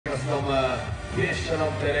izvrsnom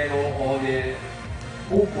pješčanom terenu ovdje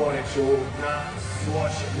u Poreču na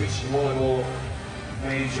Swatch Beach Volleyball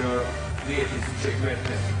Major 2015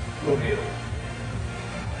 turniru.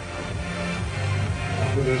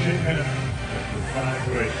 After the achievement, the final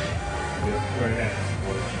break, the square dance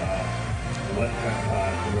was left-hand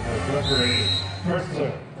side to the first referee, first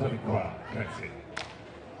serve, Clancy.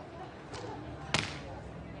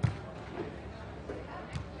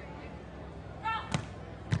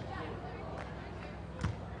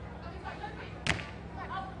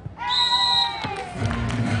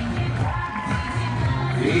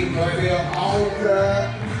 I to je bio out,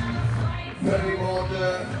 prvi mod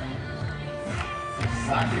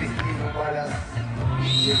sa Kristinom Valjas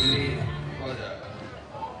i četiri Broder.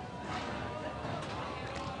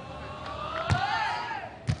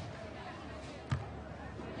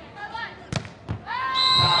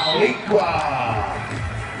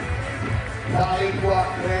 Talikva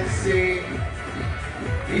Clancy,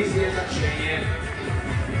 izjednačenje.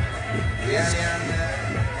 1-1.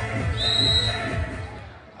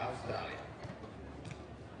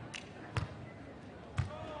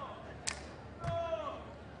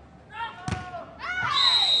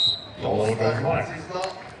 Precizno.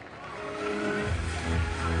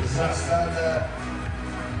 Za sad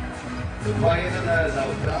 2-1 za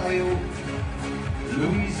Australiju.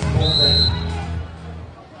 Bawden.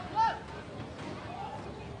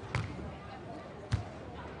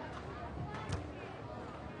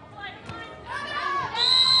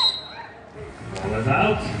 Ball is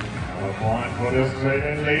out. Another point for the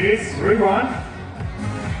Australian ladies. 3-1.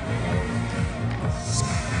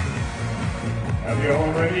 Have you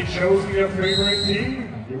already chosen your favorite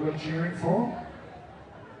team you were cheering for?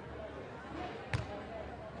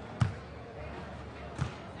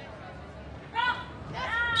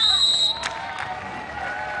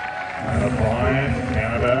 Another point,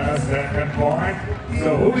 Canada, second point.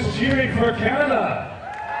 So who's cheering for Canada?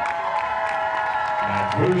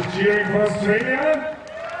 And who's cheering for Australia?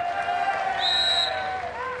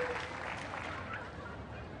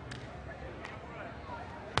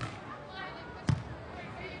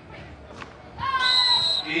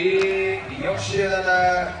 I još jedan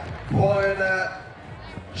poen,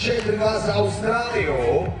 4-2 za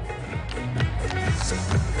Australiju.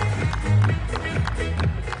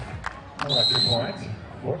 Lucky point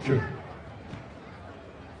for 2.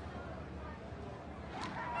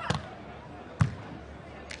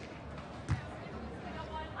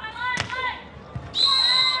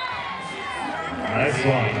 Nice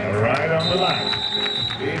one, right on the line.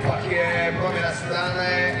 Ipak je promjena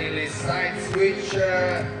strane ili side switch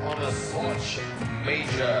on a Swatch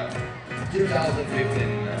Major 2015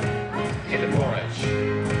 in the Poreč.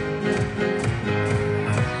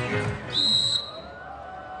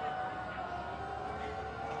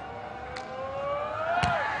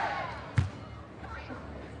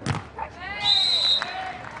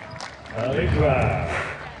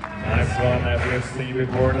 Nice one as we've seen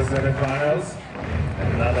before the semifinals.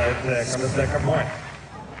 Another attack on the second point.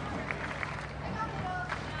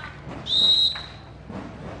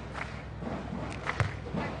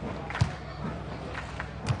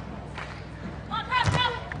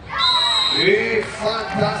 I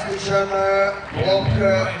fantastičan blok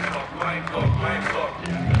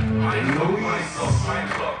Luis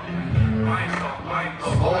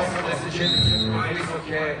 84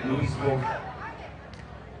 visoke Luis Bawden.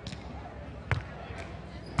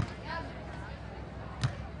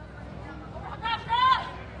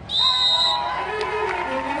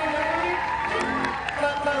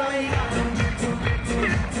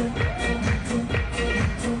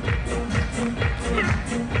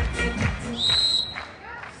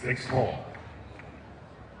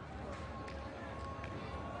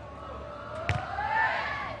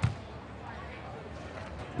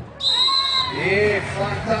 I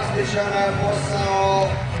fantastičan posao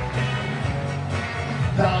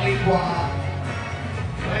Talikva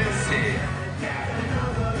Clancy.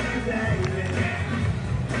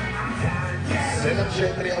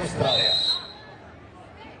 7-4 Australija.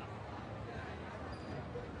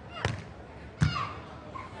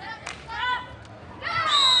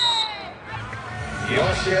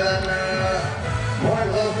 Još jedan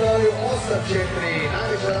poen za Australiju, 8-4,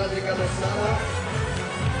 najveća razlika do sada.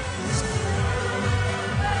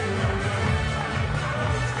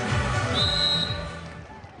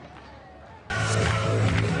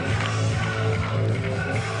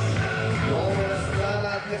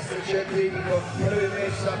 Njihov prvi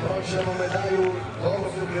meč za brončanu medalju, dobro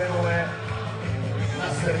su krenule na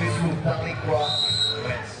servisu Talikva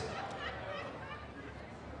Clancy.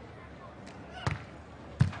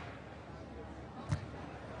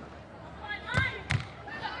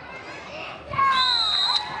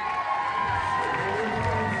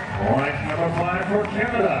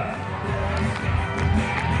 Canada.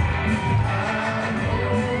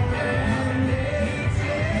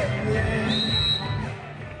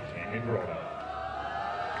 And Broder.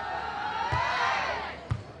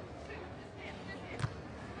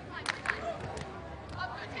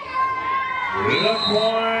 The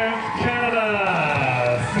point, Canada,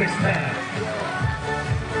 6-10.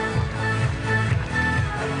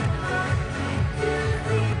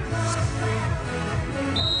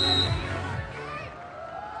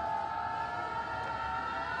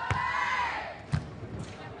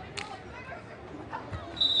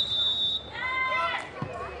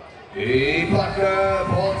 Ipak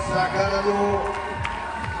bod za Kanadu.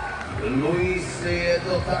 Luis je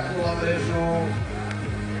dotaknula mrežu.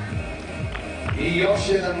 I još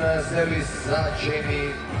jedan servis za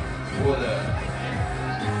Broder.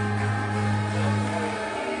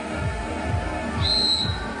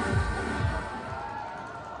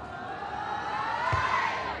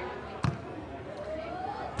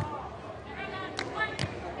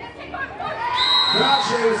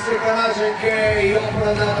 Vraćaju se Kanađanke i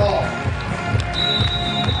opravdano.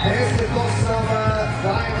 10-8,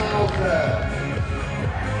 timeout.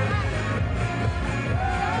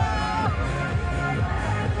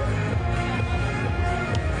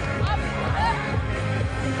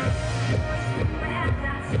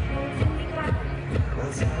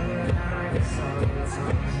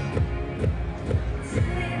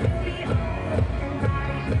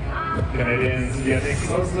 Canadians getting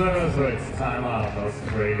closer, so it's timeout,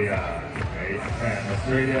 Australia. 8-10,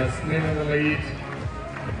 Australia still in the lead.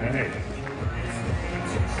 And 8.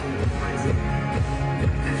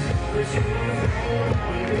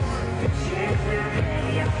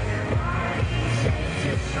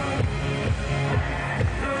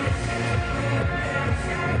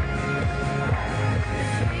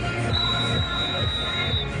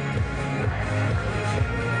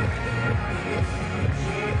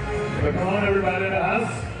 So come on everybody to us.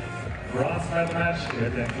 Bronze medal match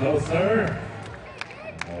getting closer.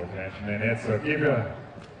 More tension in it, so give you a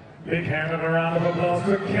big hand and a round of applause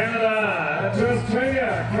to Canada and to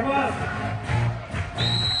Australia. Come on.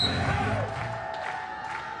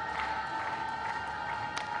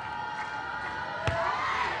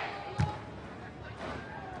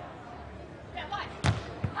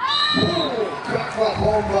 Kakva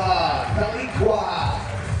bomba, dalika.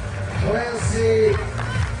 Clancy.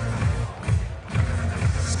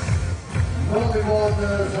 Novi bod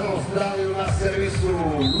za Australiju na servisu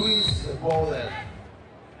Bawden.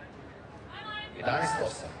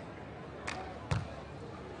 11-8.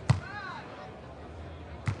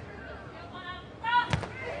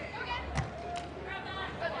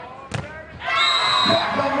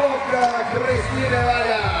 Kakva bloka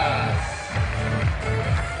Valjas.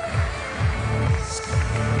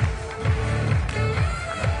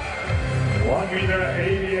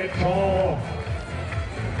 .88 tall.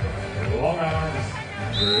 Long arms,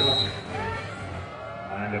 drill.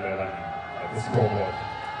 9-11 at the scoreboard.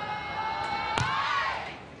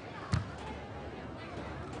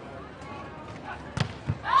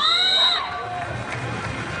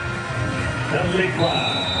 The liquid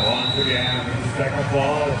once again, second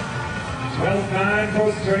ball. 12-9 for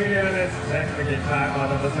Australia, and it's technically time out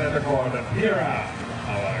on the center court. And Pira,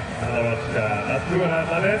 our Kalavatska. Let's do it,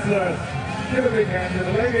 our dancers. Give a big hand to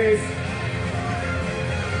the ladies.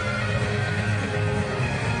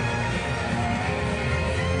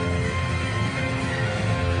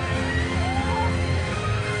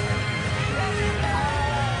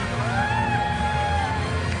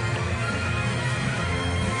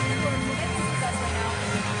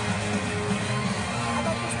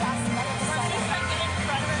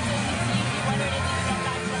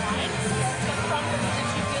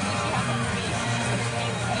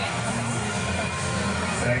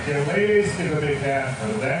 Thank you, ladies. Give a big hand for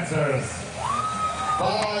the dancers.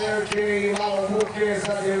 Hvala Jerke i malo muke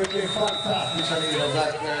za djevojke, fantastičan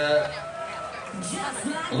izlazak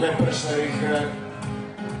lepršnevih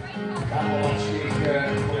karlovačkih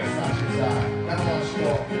plesačica, karlovačko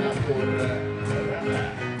natur.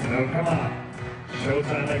 So come on.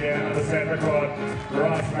 Showtime again on the center court.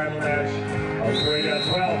 Bronze medal match. Australia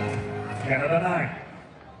 12, Canada 9.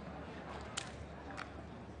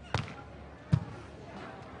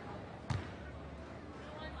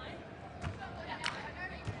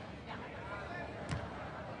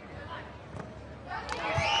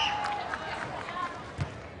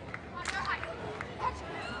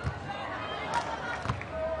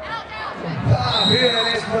 Bio je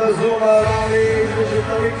nesporazum, ali između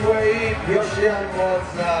toliko i još jedan bod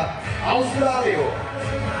za Australiju.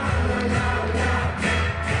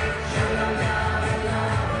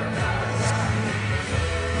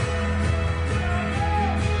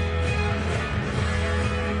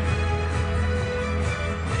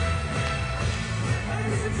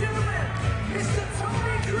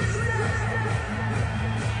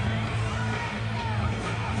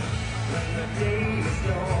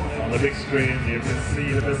 big screen, you can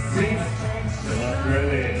see the seats. They're not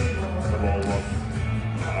ready. The ball was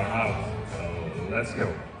out. So let's go.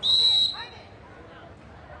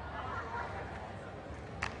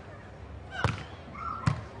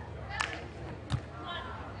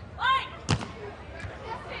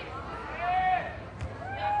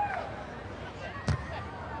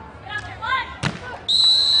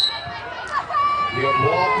 I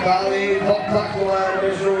blok, ali dotaknula je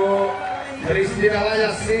mrežu Kristina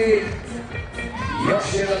Valjas i još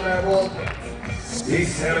jedan bod i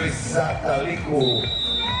servis za Taliku.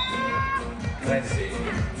 Clancy.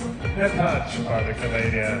 A touch by the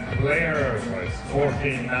Canadian players. It's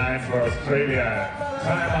 14-9 for Australia.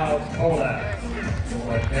 Timeout Poland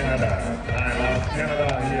for Canada. Timeout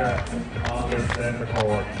Canada here on the center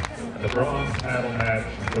court. And the bronze medal match,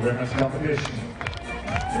 the women's competition.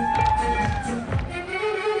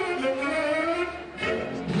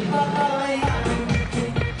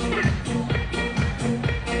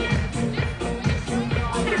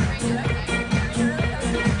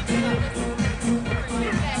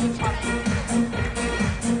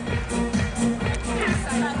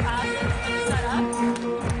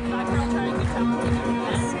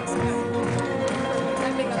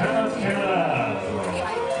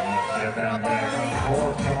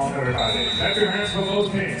 Everybody, clap your hands for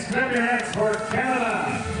both teams. Clap your hands for Canada.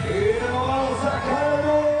 Idemo za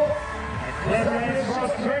Kanadu. Clap your hands for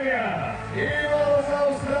Australia. Idemo za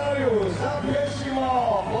Australiju. Zaplješimo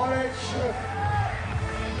Poreč.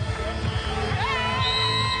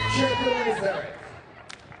 14-9.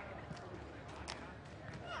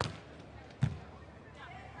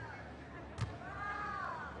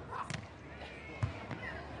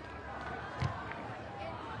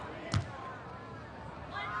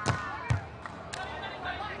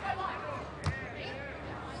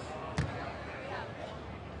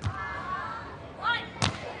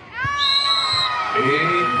 I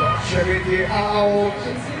to će biti out.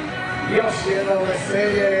 Još jedno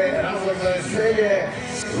veselje, razlog za veselje.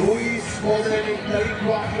 Luis, Bawden i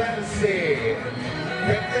Clancy.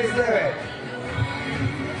 15-9.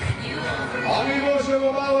 A mi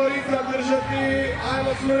možemo malo ritam držati.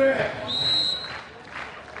 Ajmo cure.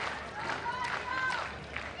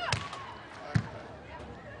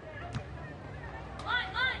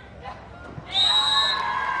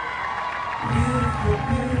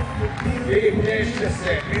 I plješće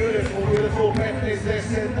se, beautiful, beautiful,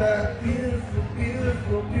 15-10.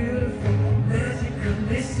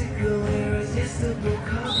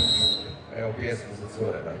 Evo pjesmu za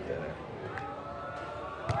cure, dajte ne.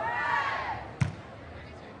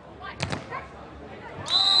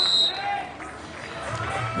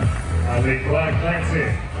 Ali Clancy,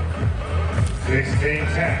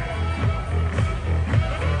 16-10.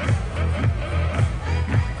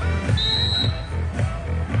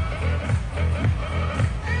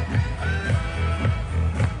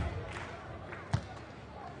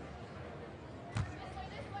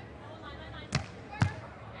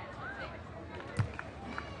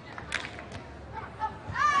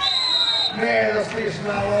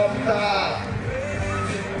 Nedostižna lopta.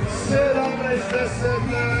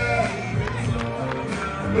 17-10.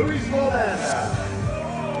 Luis Bawden.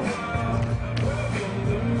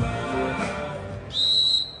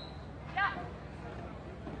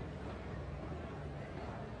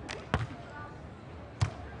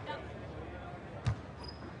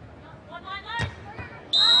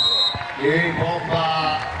 I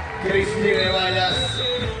bomba Kristine Valjas.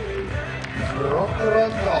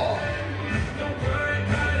 Toronto.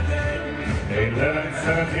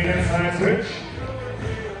 11-17 inside switch.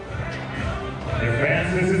 Your fans,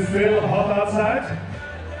 this is still hot outside.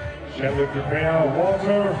 Shall we prepare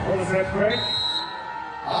water for the set break?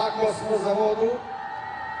 Ako smo za vodu.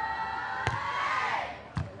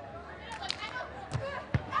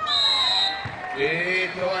 I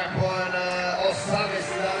to je poen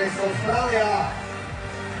 18-11 Australija.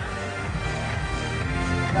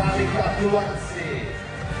 Dalika Clancy.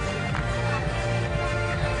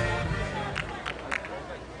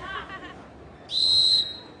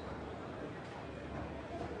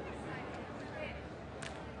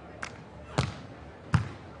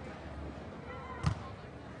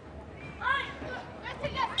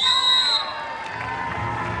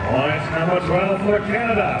 Point number 12 for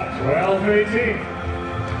Canada, 12-18.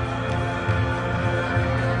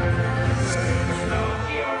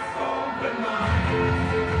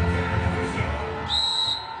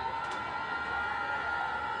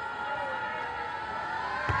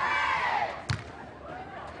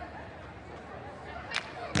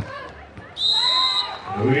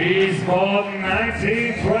 Luis Bawden,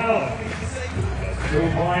 19-12.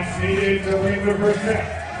 2 points needed to win the first set.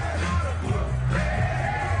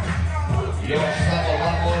 Još samo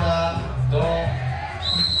 2 boda do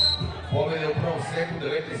pobjede u prvom setu,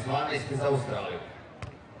 19-12 za Australiju.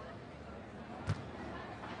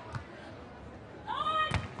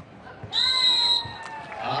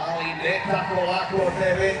 Ali ne tako lako,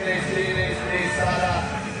 19-13 sada.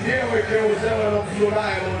 Djevojke u zelenom su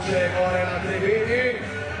najluče gore na tribini.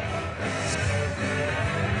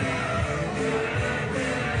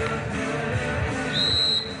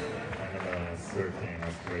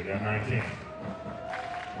 Australia 19.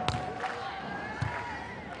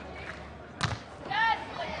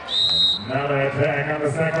 Another attack on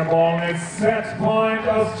the second ball, and it's set point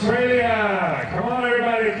Australia. Come on,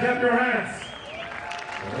 everybody, clap your hands.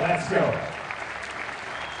 Let's go.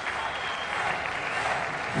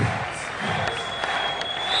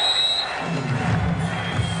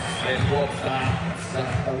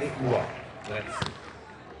 Let's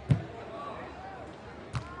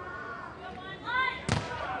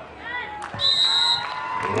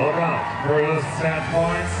Look out for the set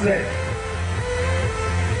point 6.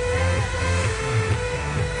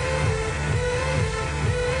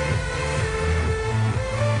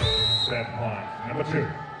 Set point number 2.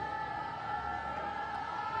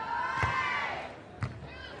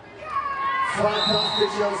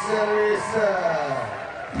 Fantastical service.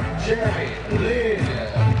 Jeremy, Lynn,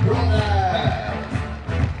 Broder.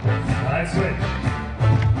 Nice switch.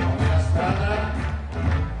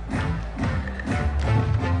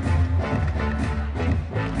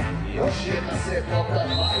 Još jedna set lopta,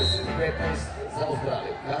 20-15 za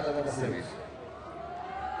Australiju. Kanada na servisu.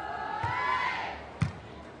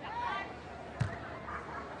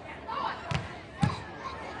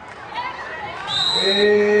 I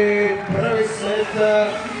prvi set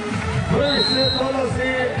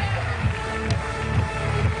odlazi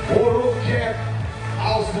u ruke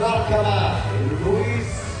Australkama.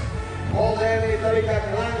 Bawden i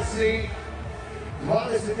Clancy,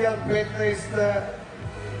 21-15.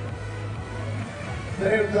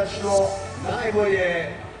 Trenutačno najbolje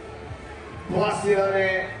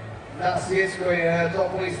plasirane na svjetskoj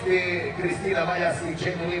top listi Kristina Valjas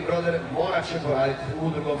i Broder morat će poraditi u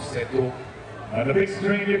drugom setu. On the big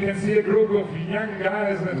screen you can see a group of young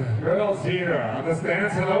guys and girls here on the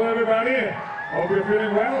stands. Hello everybody, hope you're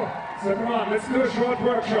feeling well. So come on, let's do a short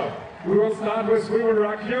workshop. We will start with We Will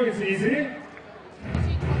Rock You, it's easy.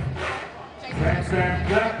 Stand, stand,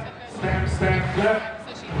 clap, stand, stand, clap.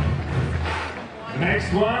 The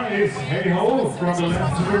next one is Hey Ho from the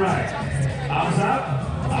left to the right. Arms up,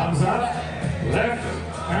 left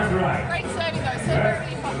and right. Great serving though, so Left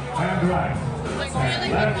really fun. and right. Really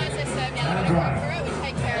Left recognize their serve now. and right. We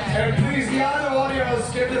take care of it. And please, the other audience,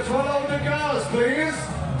 get the follow the girls, please.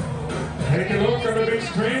 Take a look on the big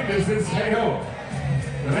screen, this is Hey Ho.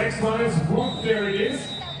 The next one is Whoop, there it is.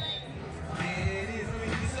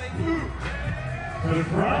 To the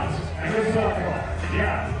front and the circle.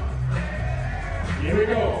 Yeah. Here we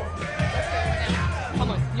go.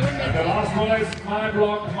 Come on, you and me. And the last one is my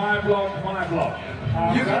block, my block, my block.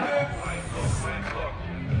 You got it?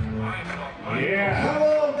 Yeah. Come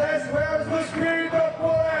on, that's where's the spirit of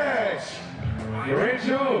Poreč. You ready,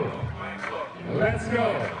 Joe? Let's go.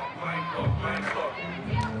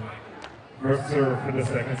 First serve for the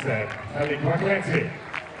second set. Clancy.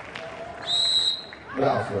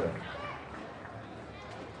 Bravo, Svoje.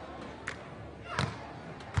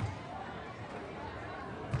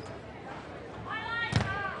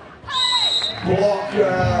 Blok.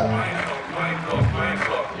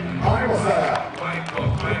 Ajmo sada.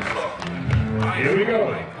 Here we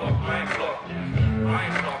go.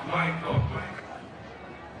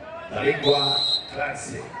 Lingua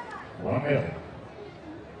Clancy. 1-0.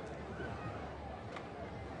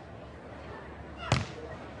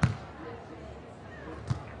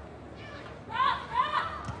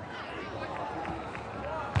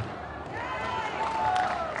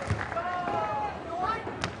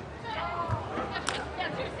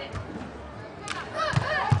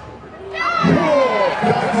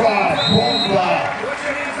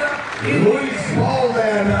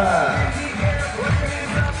 Bawden.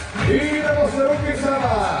 Idemo sa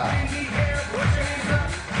rukicama.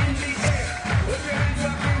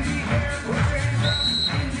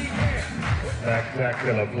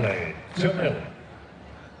 Spectacular play. 2-0.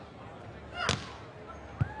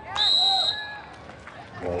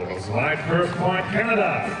 Ball goes wide, first point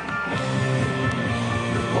Canada.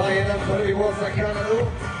 2-1 prvi bod za Kanadu.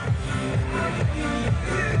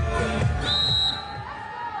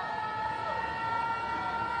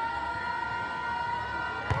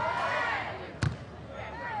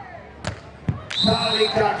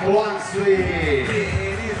 Clancy.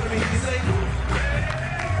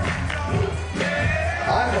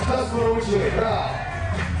 Ajmo Šta smo naučili? Bravo!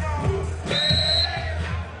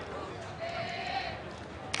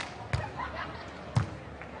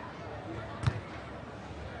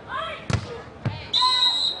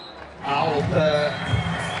 Out.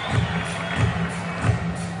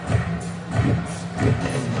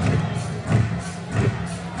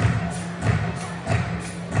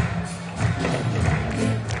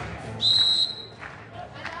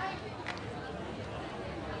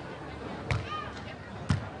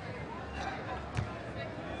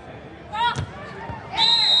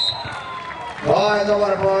 To je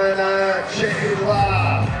dobar poen,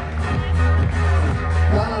 4-2.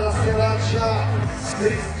 Kanada se vraća,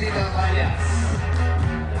 Kristina Valjas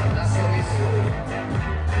na servisu.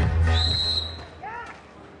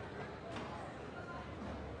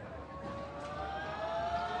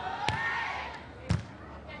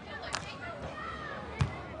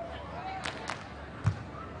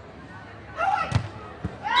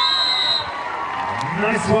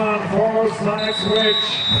 Nice one, forward slide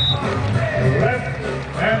switch. Left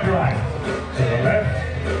and right. To the left,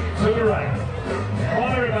 to the right. Come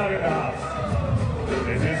on everybody in the house.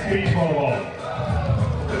 This is speed volleyball.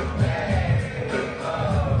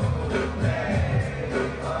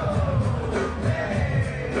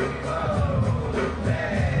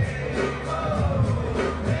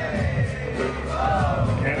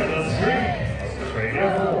 Canada 3, Australia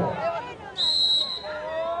 4.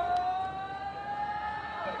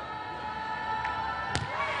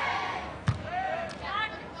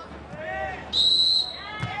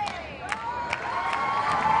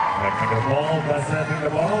 The ball, by sending the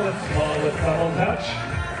ball, it's small with double touch.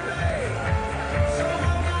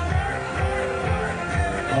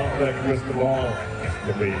 Contact with the ball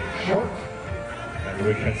will be short, and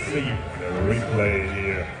we can see the replay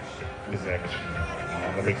here, this action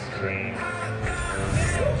on the big screen.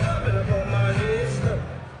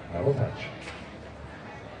 Double touch.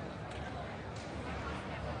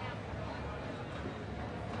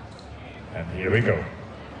 And here we go.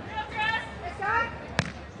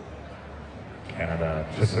 Canada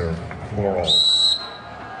to serve 4-all.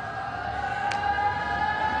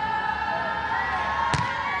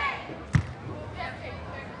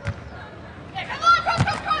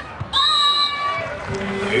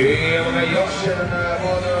 I evo ga još jedan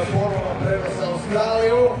bod ponovno prenos za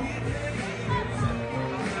Australiju.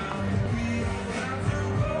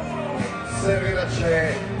 Servirat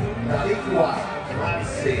će Nalikua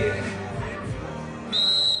Clancy.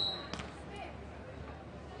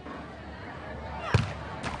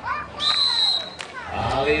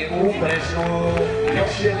 Ali u mrežnu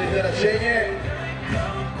još jedno iznenađenje.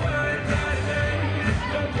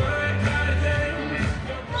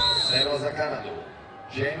 Servo za Kanadu.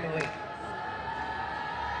 Jamie Lee.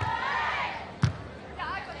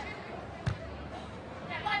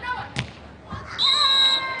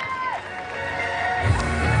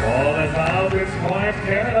 Ball is out, it's point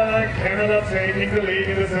Canada. Canada taking the lead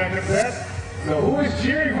in the second set. So who is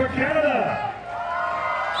cheering for Canada?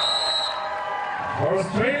 For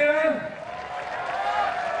Australia?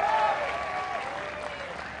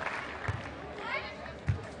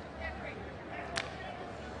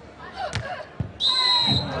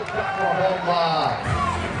 Bomba.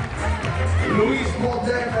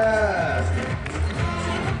 Bawden.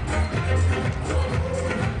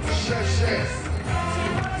 6-6.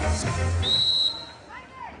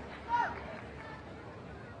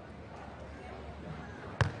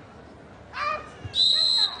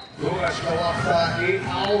 Dugačka lopta i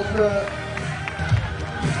out.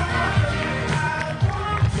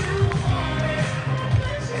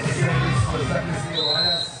 Servis zapisio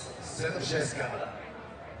Valjas, 7-6 Kanada.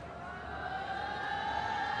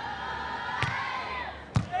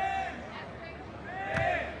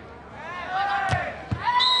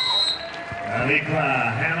 Nalikua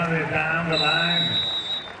hammered it down the line.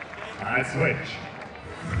 Side switch.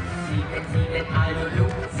 7-7 Hallo,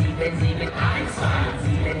 7-7 1-2,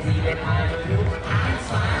 7-7 Hallo, 1-2-3.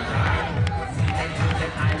 7-7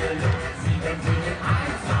 Hallo, 7-7 1-2, 7-7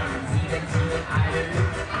 Hallo, 1-2-3.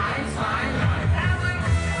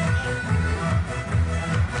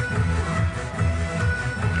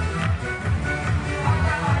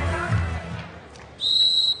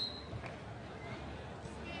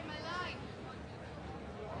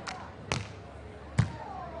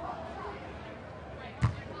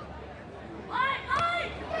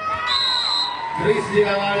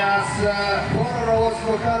 Kristina Valjas, ponovno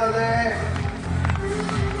vodstvo Kanade.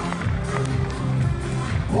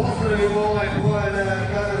 Pozdravimo ovaj poen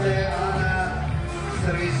Kanade, a na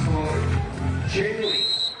servisu Jamie Lee.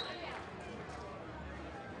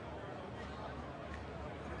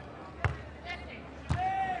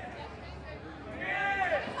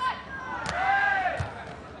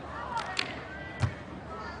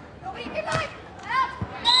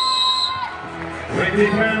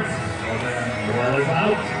 defense. So then the ball is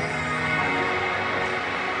out.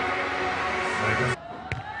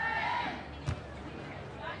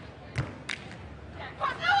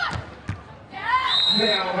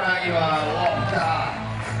 Neobranjiva lopta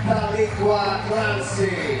Talikva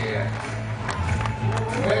Clancy.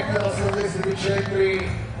 1,84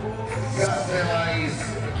 gazdela iz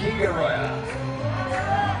Kingeroja.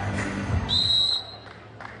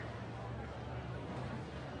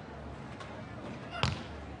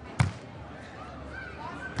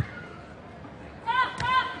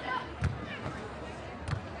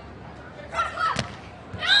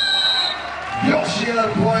 Još jedan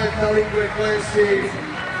point na Liquid Clancy.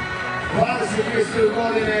 23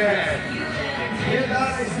 godine.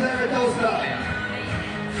 11-9 Australija.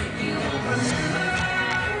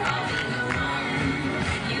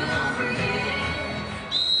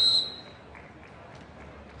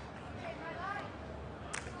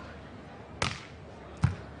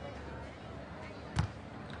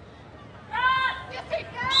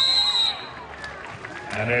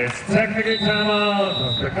 And it's technically time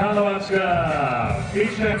out for Karlovačka.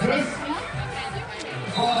 Beach Texas.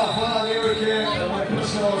 Hvala djevojke,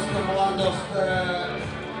 pršalost, mladost,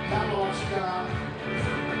 Karlovačka,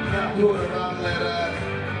 Natur, Radler,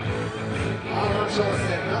 a vraćamo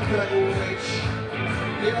se na tragu već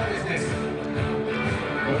 11-10.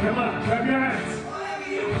 Well, come on, clap your hands.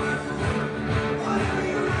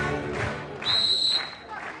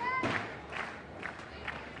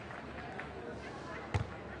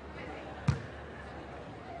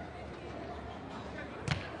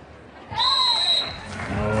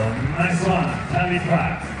 Nice one, Tally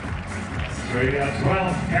Pratt. Australia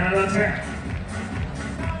 12, Canada 10.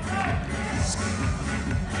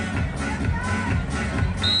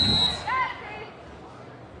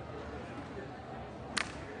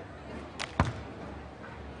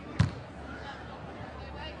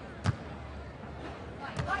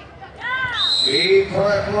 I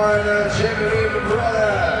Porec champion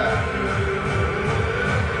Broder.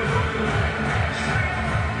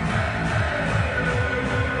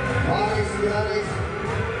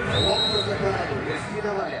 Lopta za Kanadu,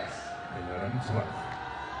 Kristina Valjas. 11-12.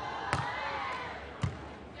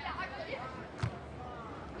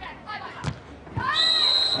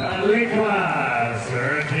 Talikva,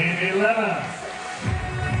 13-11.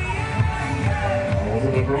 All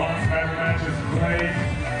of the bronze medal matches played.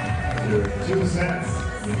 There are 2 sets.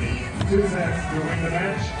 You need 2 sets to win the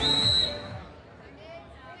match.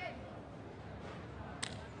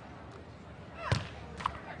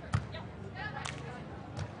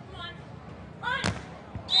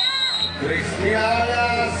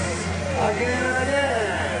 Valjas, again and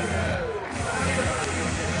again.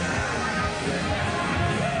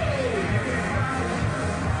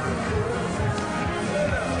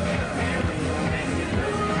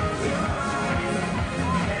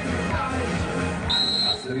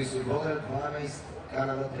 Nastavi su Broder 12,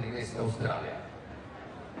 Kanada 13, Australija.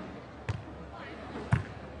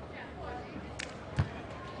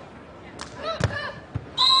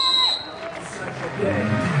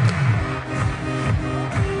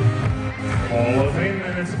 All of 8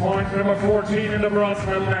 minutes, point number 14 in the bronze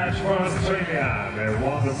medal match for Australia. They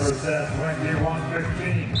won the first set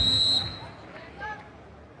 21-15.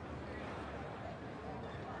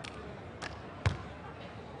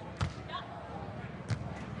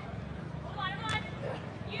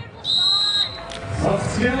 Soft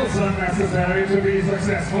skills are necessary to be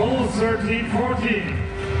successful,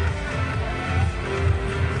 13-14.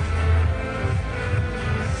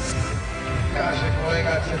 Kaže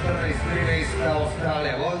kolega 14-13,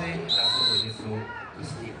 Australija vodi, na suđenju su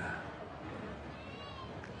Kristina.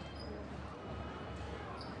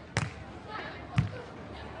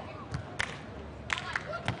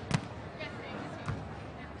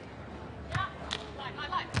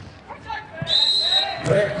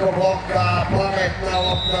 Preko bloka, pametna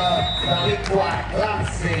lopta, Talikva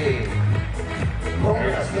Clancy.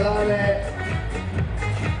 Druga strane.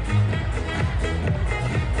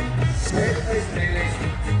 15-13,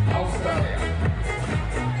 Australija.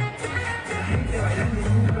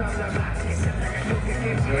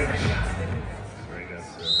 Switch. Straight as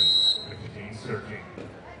service. 15-13.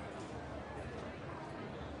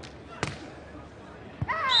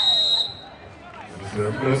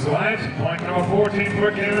 Serve goes wide. Point number 14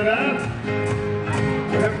 for Canada.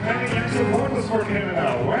 We have many young supporters for Canada.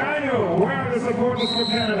 Where are you? Where are the supporters for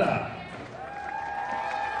Canada?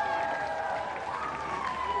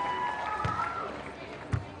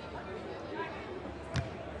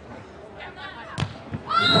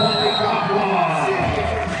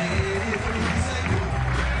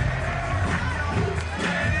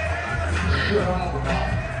 Bravo.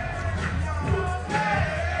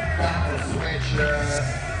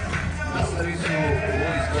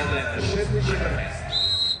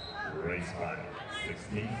 final,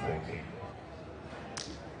 16-14.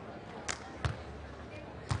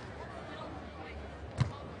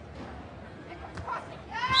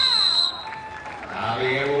 Ali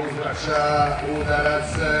evo uzvraća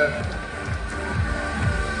udarac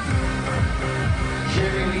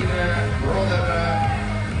Broder,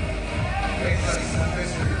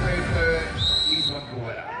 5,75 izvan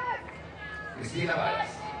kuvera. Kristina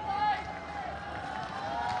Valjas.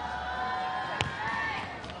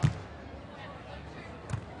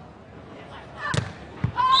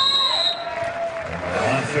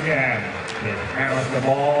 Once again, he hammers the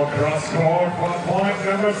ball cross court for point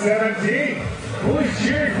number 17. Who is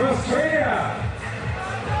cheering for Australia?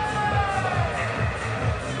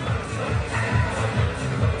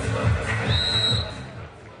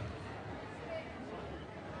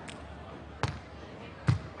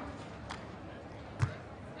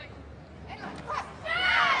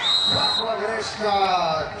 Kakva greška,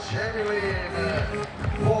 Čemilin,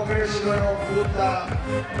 pogrešno je puta.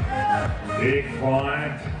 Big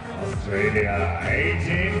point, Australia,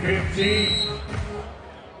 18-15.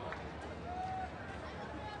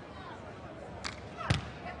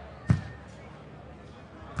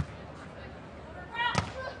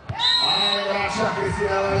 Ali vraća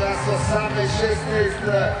Kristina Valjas,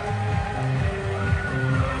 18-16.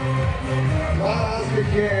 Dva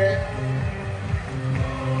razlike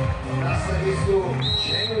na servisu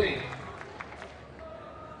Čemilin.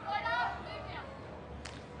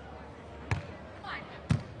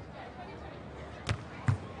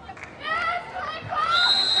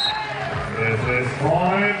 This is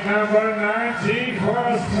point number 19 for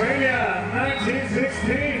Australia,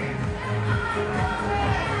 19-16.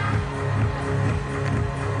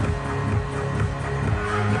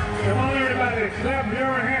 Come on, everybody, clap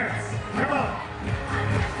your hands. Come on.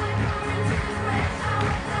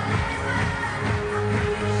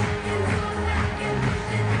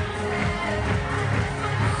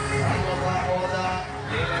 Samo dva boda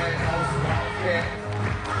je Australke.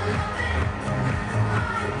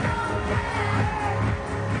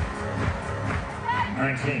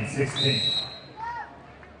 Nineteen, 16.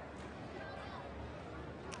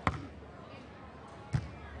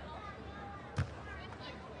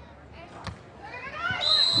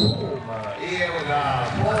 I evo ga,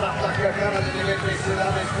 povratak Kanade 19-17,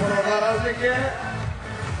 ponovo dva razlike.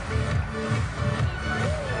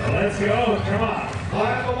 Let's go, come on.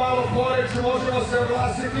 Ajmo malo Poreč, možemo se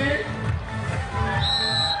oglasiti.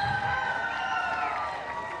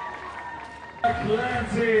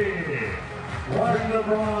 Clancy won the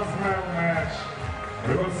bronze medal match.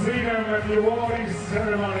 We will see them at the awarding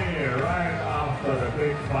ceremony right after the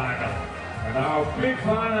big final. And our big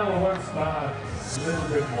final will start a little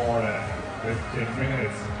bit more than 15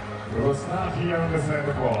 minutes. We will start here on the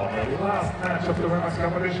center court. The last match of the women's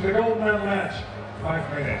competition, the gold medal match, 5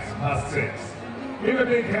 minutes past 6. Give a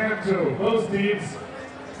big hand to both teams.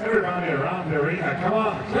 Everybody around the arena, come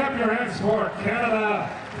on, clap your hands for Canada.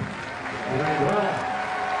 Very well.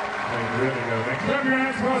 Really good. And clap your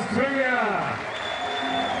hands for Australia.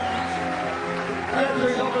 Eto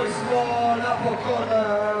i dobili smo napokon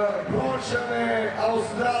brončane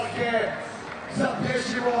Australke.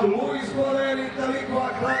 Zaplješimo Luis Bawden, Italikova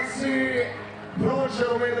Clancy,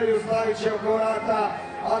 brončanu medalju Slavića oko vrata,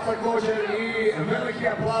 a također i veliki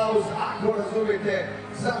aplauz, ako razumite,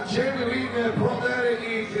 za Čemilin, Broder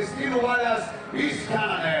i Kristinu Valjas iz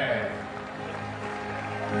Kanade.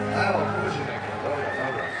 Evo, kuži neko, dobro,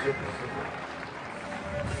 super.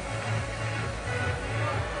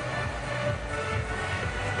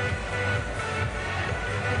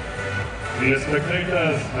 Dear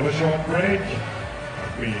spectators, have a short break.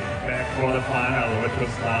 We'll be back for the final, which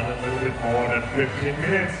will start in a little bit more than 15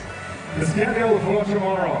 minutes. The schedule for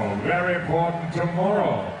tomorrow, very important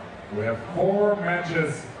tomorrow. We have 4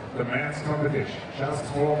 matches, the men's competition, just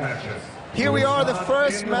 4 matches. Here we are, the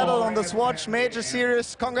first medal on the Swatch Major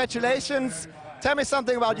Series. Congratulations. Tell me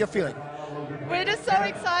something about your feeling. We're just so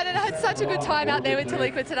excited. I had such a good time out there with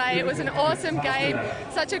Taliqua today. It was an awesome game,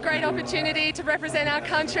 such a great opportunity to represent our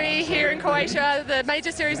country here in Croatia. The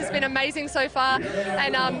major series has been amazing so far,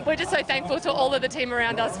 and we're just so thankful to all of the team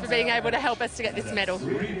around us for being able to help us to get this medal.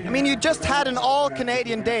 I mean, you just had an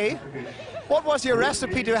all-Canadian day. What was your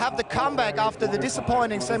recipe to have the comeback after the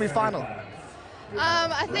disappointing semi-final?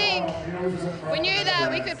 I think we knew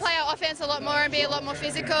that we could play our offense a lot more and be a lot more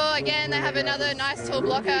physical. Again, they have another nice tall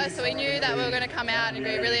blocker, so we knew that we were going to come out and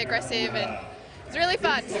be really aggressive, and it's really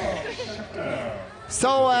fun.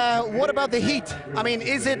 So what about the heat? I mean,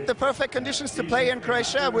 is it the perfect conditions to play in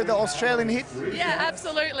Croatia with the Australian heat? Yeah,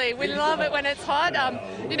 absolutely. We love it when it's hot.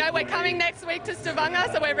 You know, we're coming next week to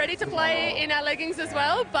Stavanger, so we're ready to play in our leggings as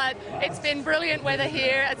well. But it's been brilliant weather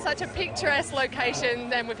here at such a picturesque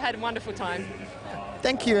location, and we've had a wonderful time.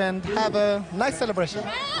 Thank you, and have a nice celebration.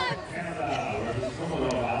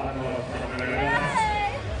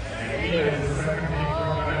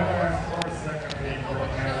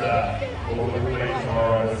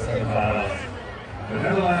 The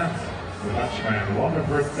Netherlands, the Dutchman, won the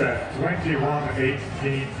first set,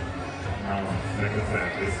 21-18. Now, second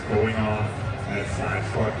set is going on at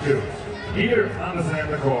side court 2. Here on the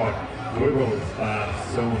center court, we will start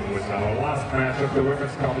soon with our last match of the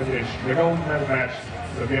women's competition, the gold medal match.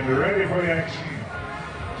 So get ready for the action.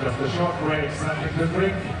 Just a short break, something to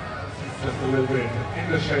drink, just a little bit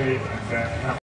in the shade, and then come